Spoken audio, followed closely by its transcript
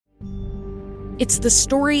It's the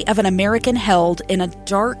story of an American held in a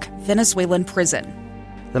dark Venezuelan prison.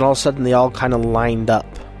 Then all of a sudden they all kind of lined up.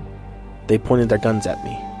 They pointed their guns at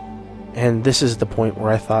me. And this is the point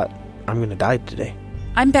where I thought, I'm going to die today.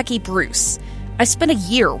 I'm Becky Bruce. I spent a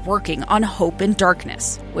year working on Hope in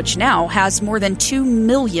Darkness, which now has more than 2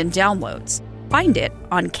 million downloads. Find it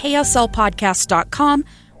on kslpodcast.com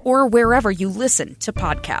or wherever you listen to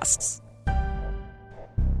podcasts.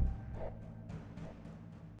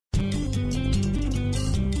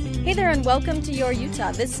 Hey there, and welcome to Your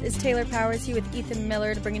Utah. This is Taylor Powers here with Ethan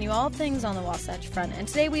Millard, bringing you all things on the Wasatch Front. And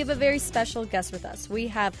today we have a very special guest with us. We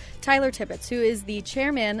have Tyler Tibbetts, who is the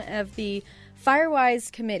chairman of the Firewise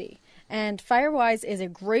Committee. And Firewise is a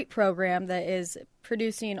great program that is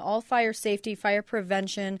producing all fire safety, fire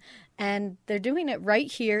prevention, and they're doing it right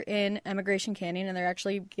here in Emigration Canyon, and they're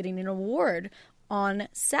actually getting an award on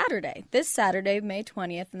Saturday, this Saturday, May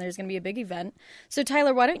 20th, and there's going to be a big event. So,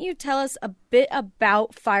 Tyler, why don't you tell us a bit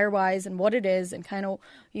about Firewise and what it is and kind of,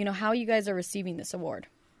 how you guys are receiving this award?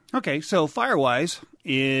 Okay, so Firewise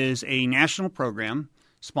is a national program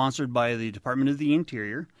sponsored by the Department of the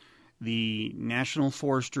Interior, the National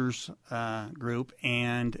Foresters Group,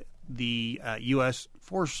 and the U.S.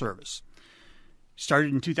 Forest Service.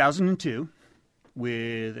 Started in 2002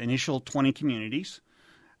 with initial 20 communities.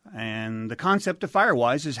 And the concept of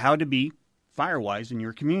Firewise is how to be Firewise in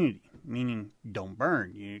your community, meaning don't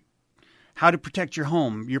burn. How to protect your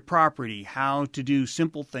home, your property, how to do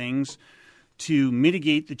simple things to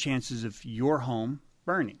mitigate the chances of your home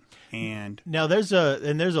burning. And now there's a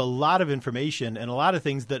lot of information and a lot of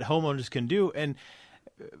things that homeowners can do, and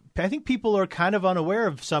I think people are kind of unaware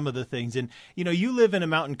of some of the things. And you live in a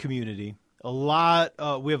mountain community. We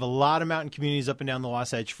have a lot of mountain communities up and down the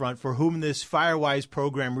Wasatch Front for whom this Firewise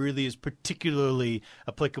program really is particularly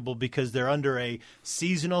applicable because they're under a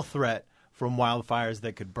seasonal threat from wildfires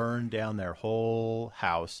that could burn down their whole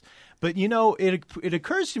house. But, it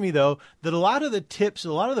occurs to me, though, that a lot of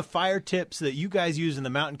the fire tips that you guys use in the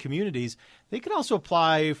mountain communities, they can also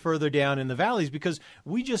apply further down in the valleys because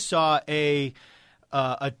we just saw a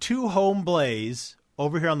 2-home blaze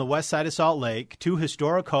over here on the west side of Salt Lake. 2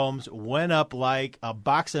 historic homes went up like a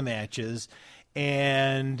box of matches.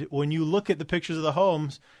 And when you look at the pictures of the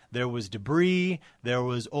homes, there was debris, there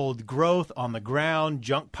was old growth on the ground,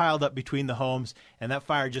 junk piled up between the homes, and that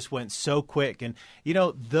fire just went so quick. And,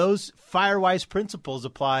 those Firewise principles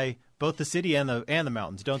apply both the city and the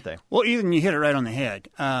mountains, don't they? Well, Ethan, you hit it right on the head.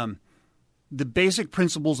 The basic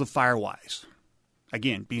principles of Firewise,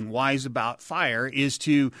 again, being wise about fire, is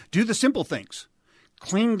to do the simple things.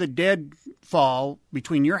 Clean the deadfall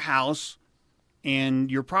between your house and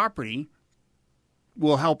your property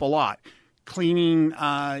will help a lot. Cleaning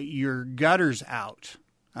your gutters out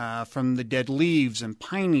from the dead leaves and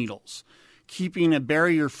pine needles. Keeping a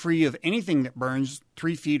barrier free of anything that burns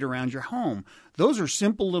 3 feet around your home. Those are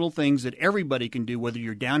simple little things that everybody can do, whether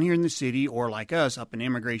you're down here in the city or like us up in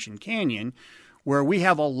Emigration Canyon, where we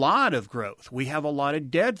have a lot of growth, we have a lot of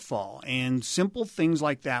deadfall, and simple things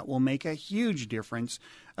like that will make a huge difference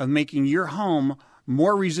of making your home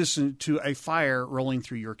more resistant to a fire rolling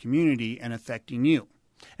through your community and affecting you.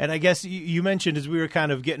 And I guess you mentioned, as we were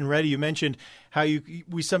kind of getting ready, you mentioned how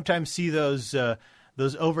we sometimes see those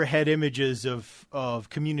overhead images of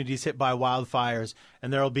communities hit by wildfires,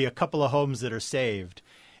 and there will be a couple of homes that are saved.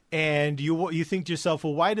 And you think to yourself,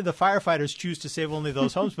 well, why did the firefighters choose to save only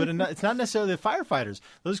those homes? But it's not necessarily the firefighters.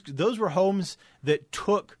 Those were homes that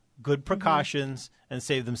took good precautions and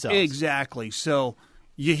saved themselves. Exactly. So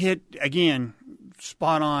you hit, again,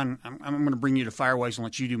 spot on. I'm going to bring you to Firewise and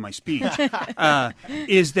let you do my speech.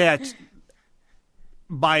 Is that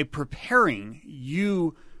by preparing,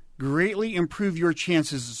 you greatly improve your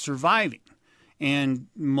chances of surviving. And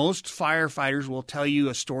most firefighters will tell you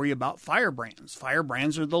a story about firebrands.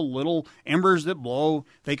 Firebrands are the little embers that blow.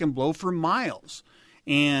 They can blow for miles.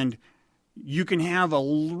 And you can have a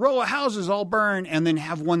row of houses all burn and then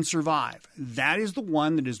have one survive. That is the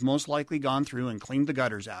one that has most likely gone through and cleaned the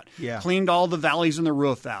gutters out, cleaned all the valleys in the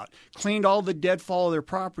roof out, cleaned all the deadfall of their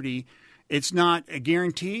property. It's not a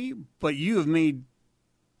guarantee, but you have made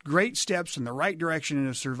great steps in the right direction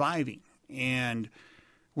of surviving. And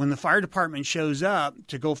when the fire department shows up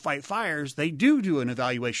to go fight fires, they do an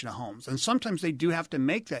evaluation of homes. And sometimes they do have to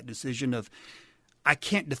make that decision of, I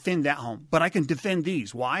can't defend that home, but I can defend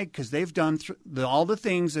these. Why? Because they've done all the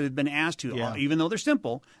things that have been asked to. Even though they're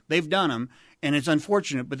simple, they've done them. And it's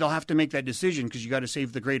unfortunate, but they'll have to make that decision because you got to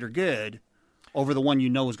save the greater good over the one you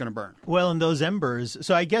know is going to burn. Well, and those embers.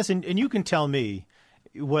 So I guess, and you can tell me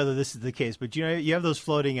whether this is the case, but you have those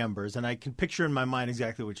floating embers, and I can picture in my mind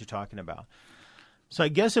exactly what you're talking about. So I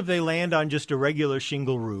guess if they land on just a regular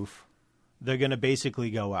shingle roof, they're going to basically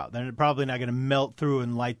go out. They're probably not going to melt through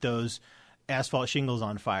and light those asphalt shingles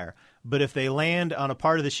on fire. But if they land on a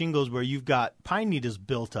part of the shingles where you've got pine needles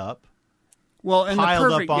built up, well, and piled the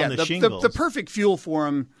perfect, up on yeah, the shingles. The perfect fuel for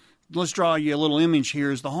them, let's draw you a little image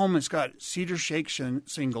here, is the home that's got cedar shake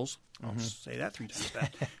shingles. I'll say that 3 times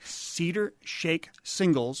fast. Cedar shake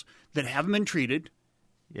shingles that haven't been treated,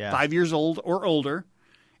 5 years old or older,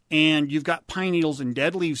 and you've got pine needles and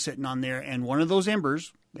dead leaves sitting on there, and one of those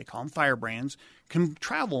embers, they call them firebrands, can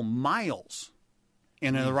travel miles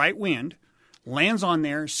in the right wind, lands on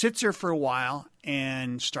there, sits there for a while,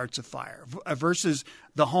 and starts a fire, versus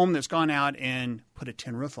the home that's gone out and put a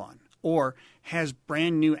tin roof on, or has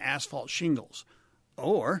brand new asphalt shingles,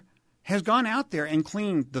 or has gone out there and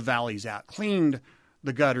cleaned the valleys out, cleaned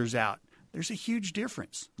the gutters out. There's a huge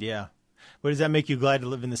difference. Yeah. But does that make you glad to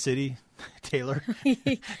live in the city, Taylor?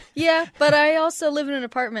 Yeah, but I also live in an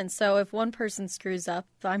apartment, so if one person screws up,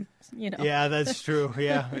 I'm. Yeah, that's true.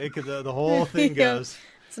 Yeah, the whole thing Yeah. goes.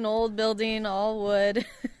 It's an old building, all wood.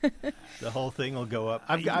 The whole thing will go up.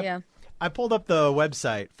 Yeah. I pulled up the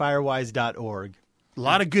website, firewise.org. A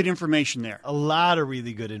lot of good information there. A lot of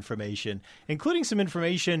really good information, including some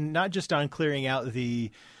information not just on clearing out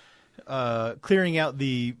the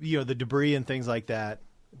the debris and things like that,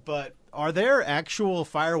 but are there actual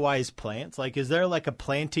Firewise plants? Like, is there like a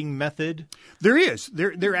planting method? There is.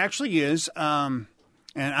 There actually is. And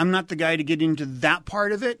I'm not the guy to get into that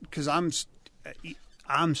part of it because I'm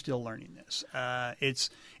still learning this.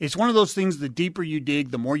 It's one of those things, the deeper you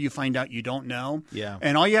dig, the more you find out you don't know. Yeah.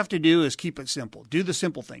 And all you have to do is keep it simple. Do the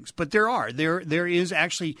simple things. But there is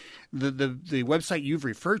actually the website you've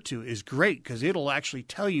referred to is great because it'll actually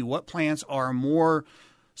tell you what plants are more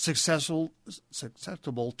susceptible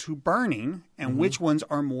to burning and which ones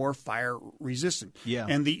are more fire resistant. Yeah.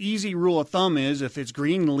 And the easy rule of thumb is if it's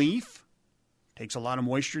green leaf, takes a lot of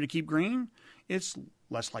moisture to keep green, it's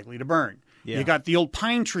less likely to burn. Yeah. You got the old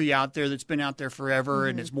pine tree out there that's been out there forever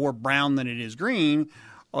and it's more brown than it is green.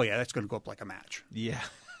 Oh, yeah, that's going to go up like a match. Yeah.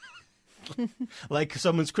 Like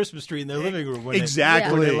someone's Christmas tree in their living room when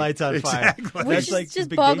exactly. when it lights on fire. Which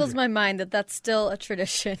just boggles my mind that that's still a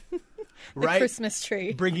tradition. Right? Christmas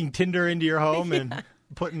tree. Bringing tinder into your home and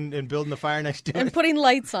building the fire next to it. And putting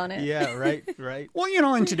lights on it. Yeah, right. Well,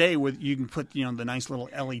 and today you can put, the nice little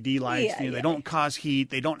LED lights. They don't cause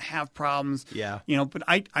heat. They don't have problems. Yeah. But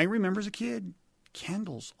I remember as a kid,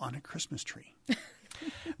 candles on a Christmas tree.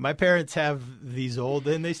 My parents have these old,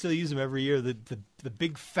 and they still use them every year, the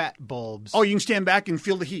big fat bulbs. Oh, you can stand back and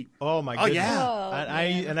feel the heat. Oh, my goodness.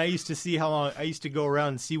 Yeah. I used to see how long, I used to go around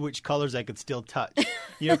and see which colors I could still touch.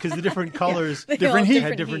 Because the different colors different heat.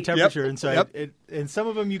 had different Heat. temperature. Yep. And so and some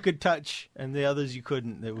of them you could touch, and the others you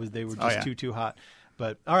couldn't. They were just too hot.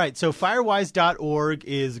 But all right, so firewise.org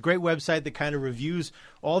is a great website that kind of reviews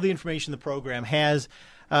all the information the program has.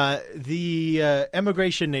 The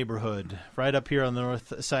Emigration neighborhood right up here on the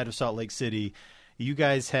north side of Salt Lake City, you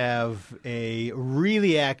guys have a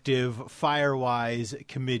really active Firewise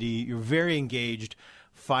committee. You're very engaged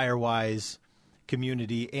Firewise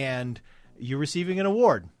community, and you're receiving an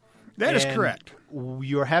award. That is correct.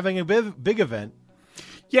 You're having a big event.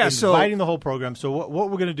 Yeah, inviting the whole program. So what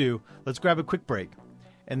we're going to do, let's grab a quick break.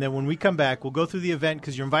 And then when we come back, we'll go through the event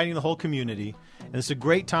because you're inviting the whole community. And it's a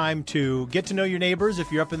great time to get to know your neighbors if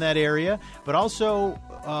you're up in that area, but also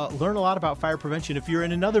learn a lot about fire prevention. If you're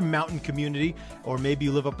in another mountain community, or maybe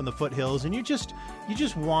you live up in the foothills, and you just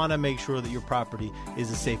want to make sure that your property is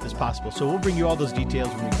as safe as possible. So we'll bring you all those details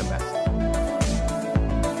when we come back.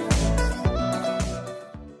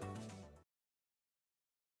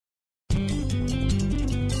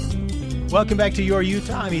 Welcome back to Your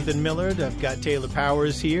Utah. I'm Ethan Millard. I've got Taylor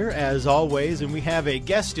Powers here, as always, and we have a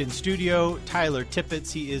guest in studio, Tyler Tippett.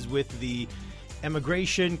 He is with the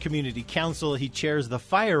Emigration Community Council. He chairs the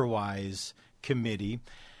Firewise Committee,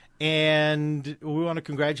 and we want to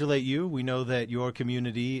congratulate you. We know that your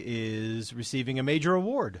community is receiving a major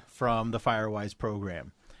award from the Firewise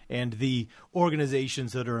program and the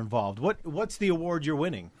organizations that are involved. What's the award you're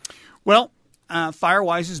winning? Well,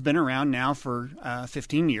 Firewise has been around now for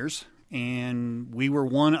 15 years. And we were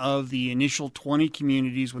one of the initial 20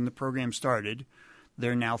 communities when the program started.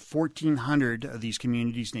 There are now 1,400 of these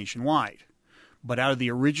communities nationwide. But out of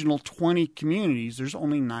the original 20 communities, there's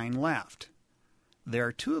only 9 left. There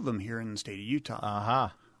are 2 of them here in the state of Utah. Uh-huh.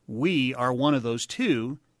 We are one of those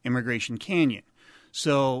 2, Immigration Canyon.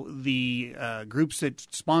 So the groups that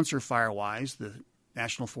sponsor Firewise, the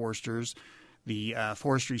National Foresters, the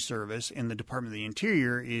Forestry Service, and the Department of the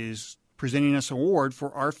Interior is presenting us an award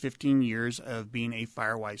for our 15 years of being a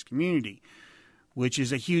Firewise community, which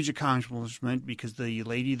is a huge accomplishment because the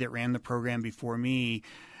lady that ran the program before me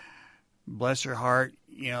bless her heart,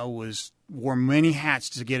 wore many hats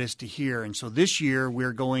to get us to here. And so this year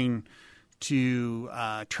we're going to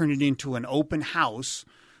turn it into an open house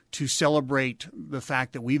to celebrate the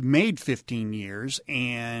fact that we've made 15 years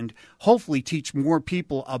and hopefully teach more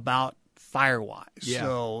people about Firewise. Yeah.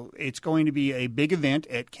 So it's going to be a big event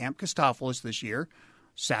at Camp Christophilus this year,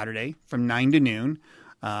 Saturday from 9 to noon.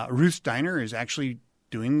 Ruth's Diner is actually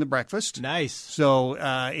doing the breakfast. Nice. So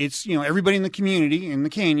it's, everybody in the community, in the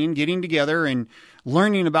canyon, getting together and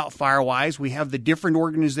learning about Firewise. We have the different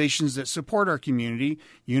organizations that support our community.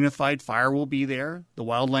 Unified Fire will be there. The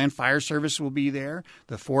Wildland Fire Service will be there.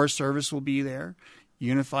 The Forest Service will be there.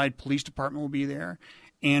 Unified Police Department will be there.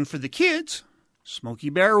 And for the kids, Smokey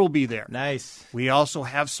Bear will be there. Nice. We also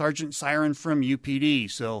have Sergeant Siren from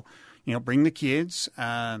UPD. So, bring the kids,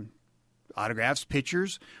 autographs,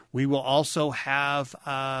 pictures. We will also have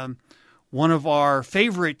one of our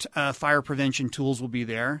favorite fire prevention tools will be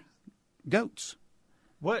there, goats.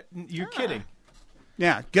 What? You're kidding.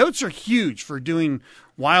 Yeah, goats are huge for doing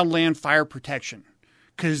wildland fire protection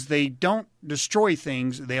because they don't destroy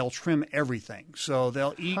things. They'll trim everything. So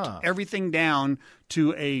they'll eat everything down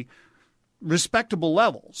to a respectable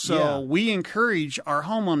level. So we encourage our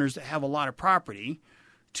homeowners that have a lot of property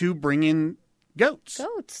to bring in goats.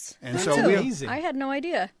 Goats. And That's so amazing. I had no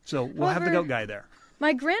idea. So we'll have the However, goat guy there.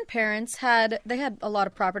 My grandparents had a lot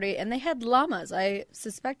of property, and they had llamas. I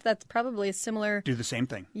suspect that's probably a similar. Do the same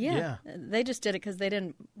thing. Yeah. They just did it because they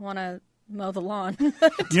didn't want to mow the lawn.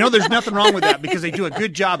 There's nothing wrong with that because they do a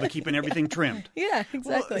good job of keeping everything trimmed. Yeah,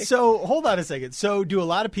 exactly. Well, so hold on a second. So do a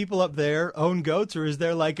lot of people up there own goats, or is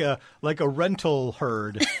there like a rental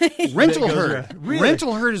herd? Rental that goes herd. around? Really?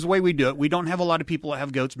 Rental herd is the way we do it. We don't have a lot of people that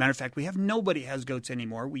have goats. Matter of fact, we have nobody has goats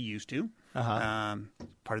anymore. We used to.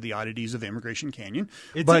 Part of the oddities of Immigration Canyon.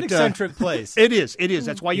 It's an eccentric place. It is.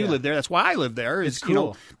 That's why you live there. That's why I live there. It's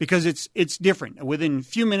cool. Because it's different. Within a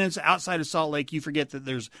few minutes outside of Salt Lake, you forget that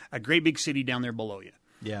there's a great big city down there below you.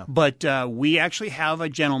 Yeah. But we actually have a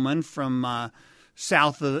gentleman from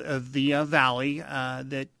south of the valley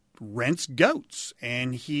that rents goats,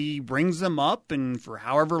 and he brings them up, and for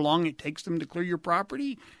however long it takes them to clear your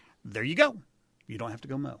property, there you go. You don't have to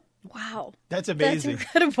go mow. Wow. That's amazing. That's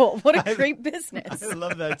incredible. What a great business. I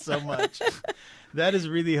love that so much. That is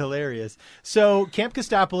really hilarious. So Camp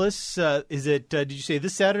Christophilus, is it, did you say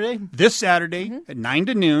this Saturday? This Saturday at 9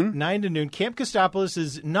 to noon. 9 to noon. Camp Christophilus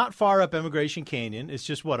is not far up Immigration Canyon. It's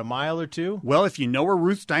just, a mile or two? Well, if you know where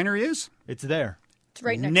Ruth's Diner is, it's there. It's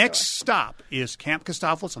right next Next door. stop is Camp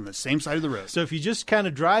Christophilus on the same side of the road. So if you just kind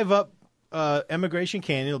of drive up Immigration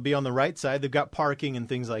Canyon, it'll be on the right side. They've got parking and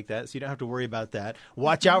things like that, so you don't have to worry about that.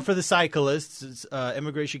 Watch out for the cyclists.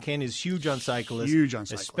 Immigration Canyon is huge on cyclists. Huge on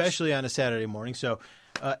cyclists. Especially on a Saturday morning. So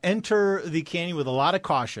enter the canyon with a lot of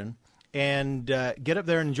caution and get up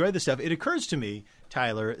there and enjoy the stuff. It occurs to me,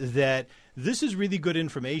 Tyler, that this is really good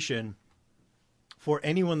information for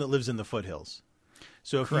anyone that lives in the foothills.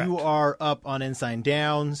 So if Correct. you are up on Ensign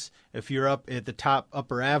Downs, if you're up at the top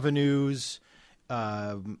upper avenues,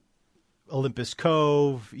 Olympus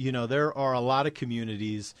Cove, there are a lot of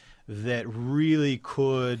communities that really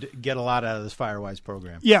could get a lot out of this Firewise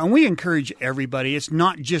program. Yeah, and we encourage everybody. It's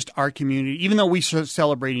not just our community. Even though we're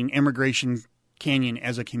celebrating Immigration Canyon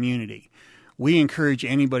as a community, we encourage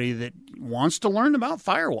anybody that wants to learn about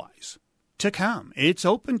Firewise to come. It's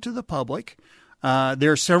open to the public.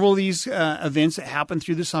 There are several of these events that happen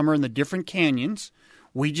through the summer in the different canyons.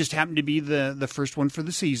 We just happen to be the first one for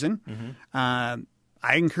the season. Mm-hmm.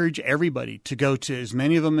 I encourage everybody to go to as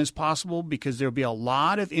many of them as possible because there'll be a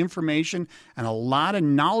lot of information and a lot of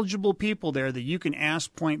knowledgeable people there that you can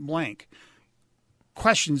ask point blank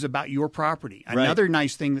questions about your property. Right. Another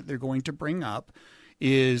nice thing that they're going to bring up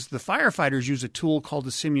is the firefighters use a tool called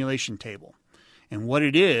the simulation table. And what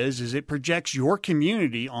it is it projects your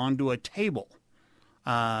community onto a table.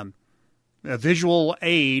 A visual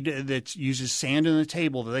aid that uses sand in the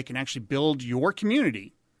table that they can actually build your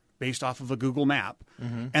community based off of a Google map,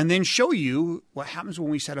 and then show you what happens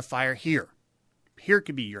when we set a fire here. Here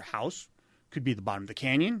could be your house, could be the bottom of the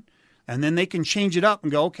canyon, and then they can change it up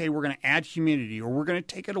and go, okay, we're going to add humidity, or we're going to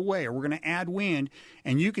take it away, or we're going to add wind,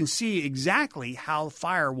 and you can see exactly how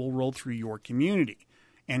fire will roll through your community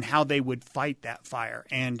and how they would fight that fire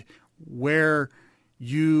and where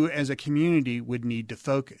you as a community would need to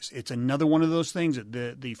focus. It's another one of those things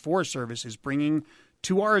that the Forest Service is bringing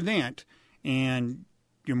to our event, and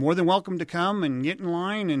you're more than welcome to come and get in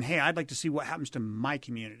line and, hey, I'd like to see what happens to my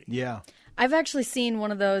community. Yeah. I've actually seen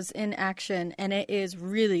one of those in action, and it is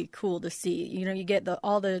really cool to see. You get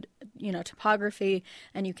all the topography,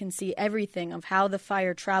 and you can see everything of how the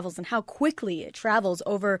fire travels and how quickly it travels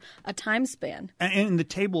over a time span. And the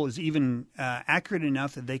table is even accurate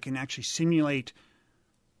enough that they can actually simulate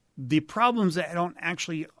the problems that aren't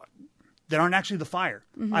actually the fire,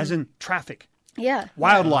 as in traffic,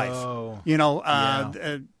 wildlife. Oh.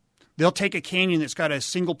 They'll take a canyon that's got a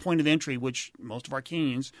single point of entry, which most of our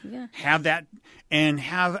canyons have that, and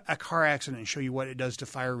have a car accident and show you what it does to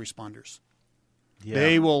fire responders. Yeah.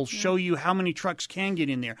 They will show you how many trucks can get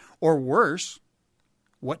in there, or worse,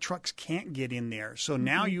 what trucks can't get in there. So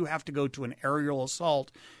now you have to go to an aerial assault,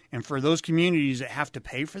 and for those communities that have to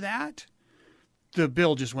pay for that, the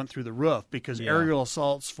bill just went through the roof because aerial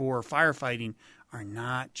assaults for firefighting are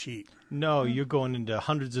not cheap. No, you're going into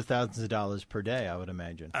hundreds of thousands of dollars per day, I would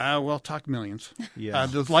imagine. Well, talk millions. Yeah.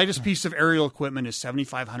 The lightest piece of aerial equipment is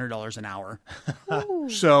 $7,500 an hour.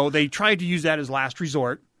 So they tried to use that as last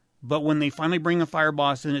resort. But when they finally bring a fire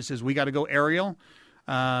boss in, it says, we got to go aerial.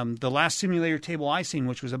 The last simulator table I seen,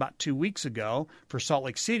 which was about 2 weeks ago for Salt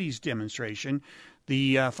Lake City's demonstration,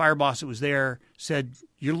 the fire boss that was there said,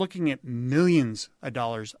 you're looking at millions of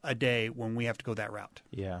dollars a day when we have to go that route.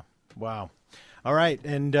 Yeah. Wow. All right.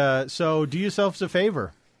 And so do yourselves a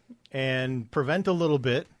favor and prevent a little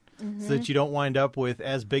bit so that you don't wind up with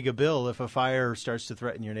as big a bill if a fire starts to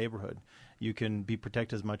threaten your neighborhood. You can be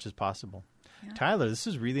protected as much as possible. Yeah. Tyler, this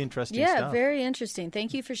is really interesting stuff. Yeah, very interesting.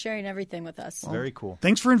 Thank you for sharing everything with us. Well, very cool.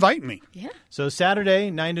 Thanks for inviting me. Yeah. So Saturday,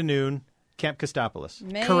 9 to noon, Camp Costopolis.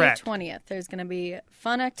 May Correct. 20th. There's going to be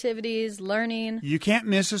fun activities, learning. You can't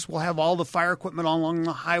miss us. We'll have all the fire equipment along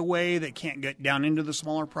the highway that can't get down into the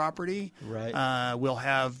smaller property. Right. We'll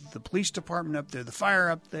have the police department up there, the fire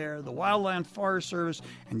up there, the Wildland Forest Service,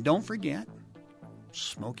 and don't forget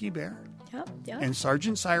Smokey Bear. Yep. And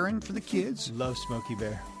Sergeant Siren for the kids. Love Smokey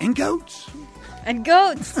Bear. And goats. And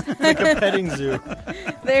goats. Like a petting zoo.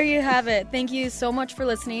 There you have it. Thank you so much for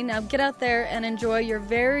listening. Now get out there and enjoy your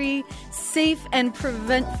very safe and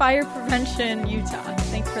fire prevention Utah.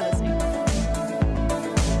 Thanks for